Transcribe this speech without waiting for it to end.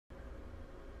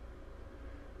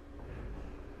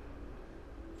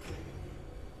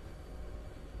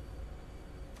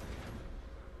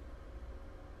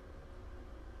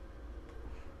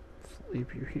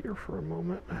leave you here for a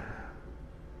moment.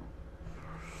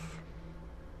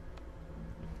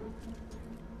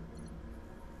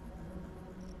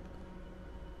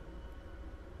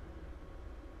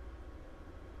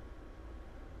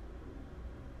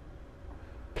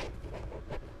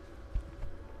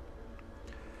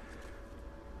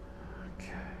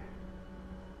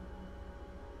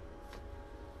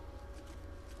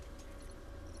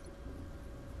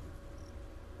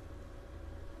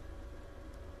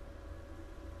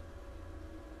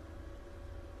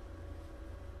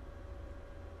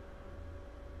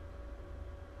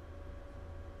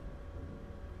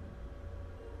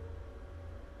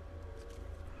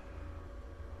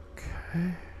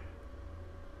 Okay.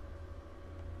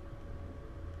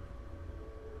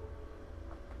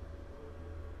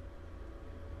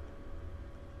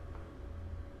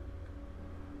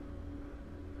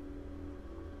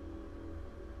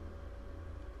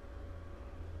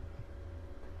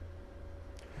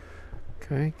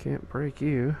 Okay, can't break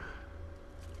you.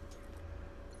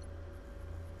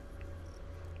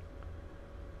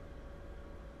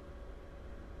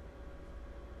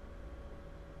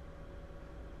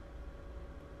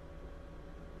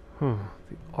 Huh,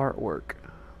 the artwork,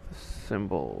 the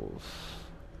symbols.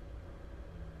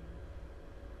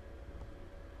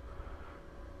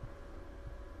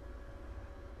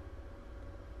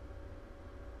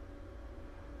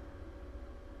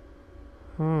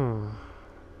 Huh.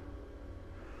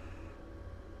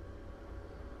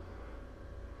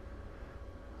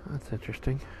 That's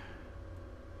interesting.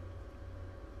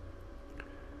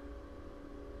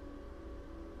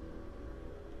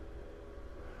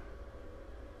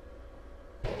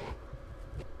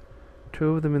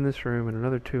 Two of them in this room and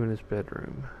another two in his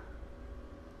bedroom.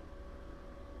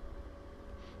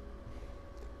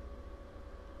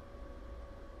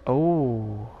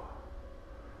 Oh,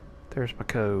 there's my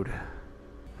code.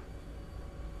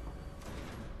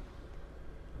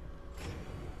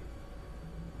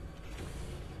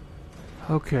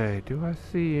 Okay, do I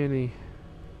see any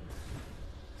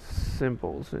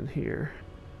symbols in here?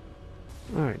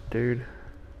 Alright, dude.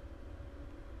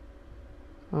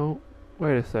 Oh,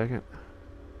 wait a second.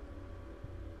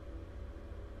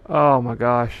 Oh my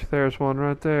gosh, there's one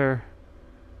right there.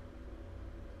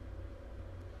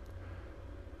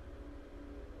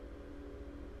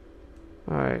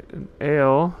 Alright, an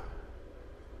L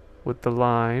with the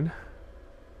line.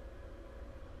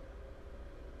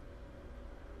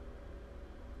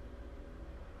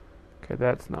 Okay,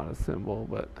 that's not a symbol,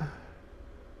 but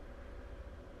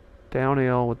down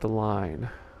L with the line.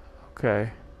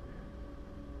 Okay.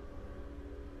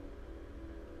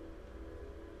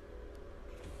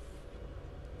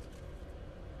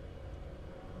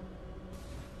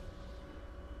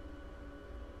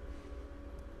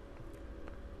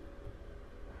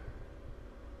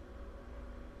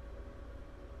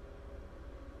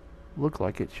 Look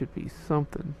like it should be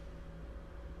something.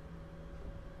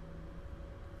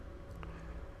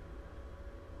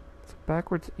 So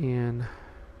backwards in.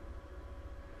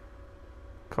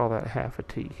 Call that half a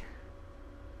T.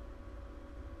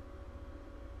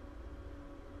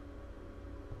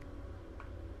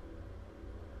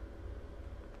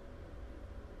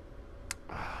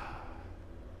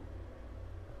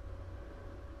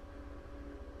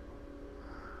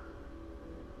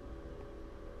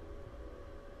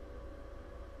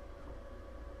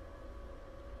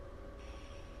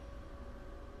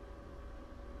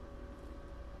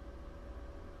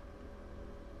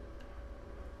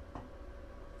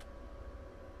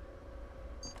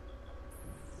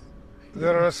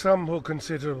 There are some who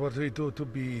consider what we do to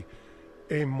be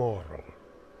amoral.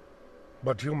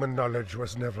 But human knowledge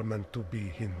was never meant to be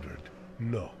hindered.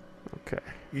 No. Okay.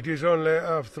 It is only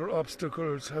after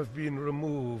obstacles have been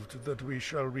removed that we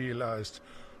shall realize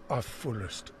our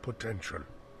fullest potential.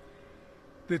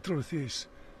 The truth is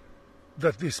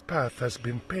that this path has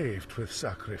been paved with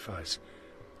sacrifice.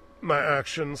 My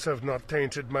actions have not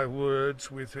tainted my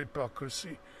words with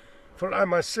hypocrisy, for I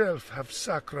myself have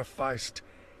sacrificed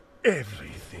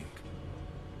everything.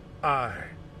 I,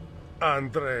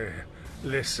 Andrei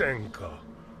Lysenko,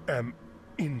 am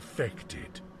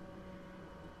infected.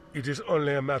 It is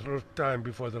only a matter of time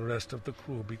before the rest of the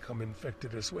crew become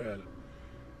infected as well.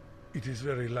 It is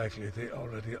very likely they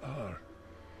already are.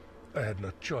 I had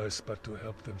no choice but to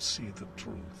help them see the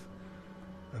truth.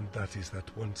 And that is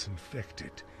that once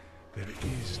infected, there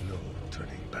is no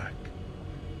turning back.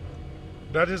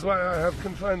 That is why I have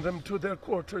confined them to their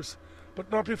quarters, but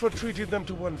not before treating them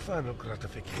to one final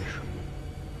gratification.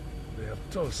 They have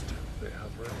toasted, they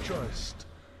have rejoiced,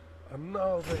 and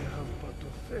now they have but to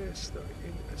face their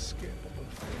inescapable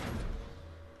fate.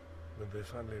 When they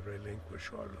finally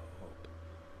relinquish all hope,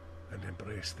 and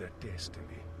embrace their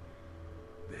destiny,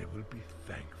 they will be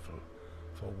thankful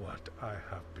for what I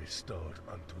have bestowed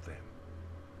unto them.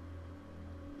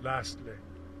 Lastly,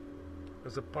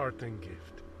 as a parting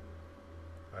gift,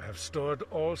 I have stored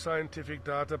all scientific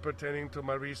data pertaining to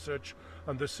my research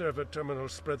on the server terminal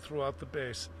spread throughout the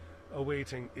base,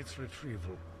 awaiting its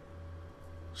retrieval.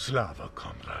 Slava,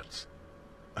 comrades,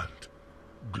 and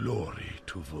glory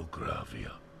to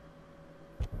Volgravia.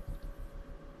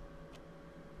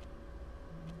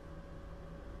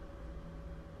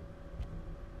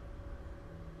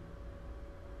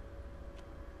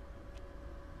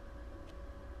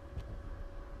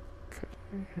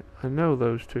 I know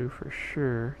those two for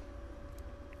sure.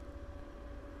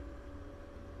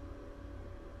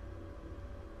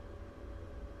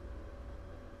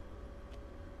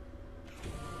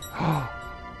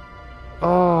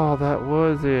 Oh, that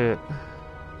was it.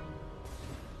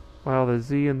 Wow, the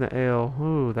Z and the L.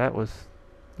 Ooh, that was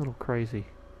a little crazy.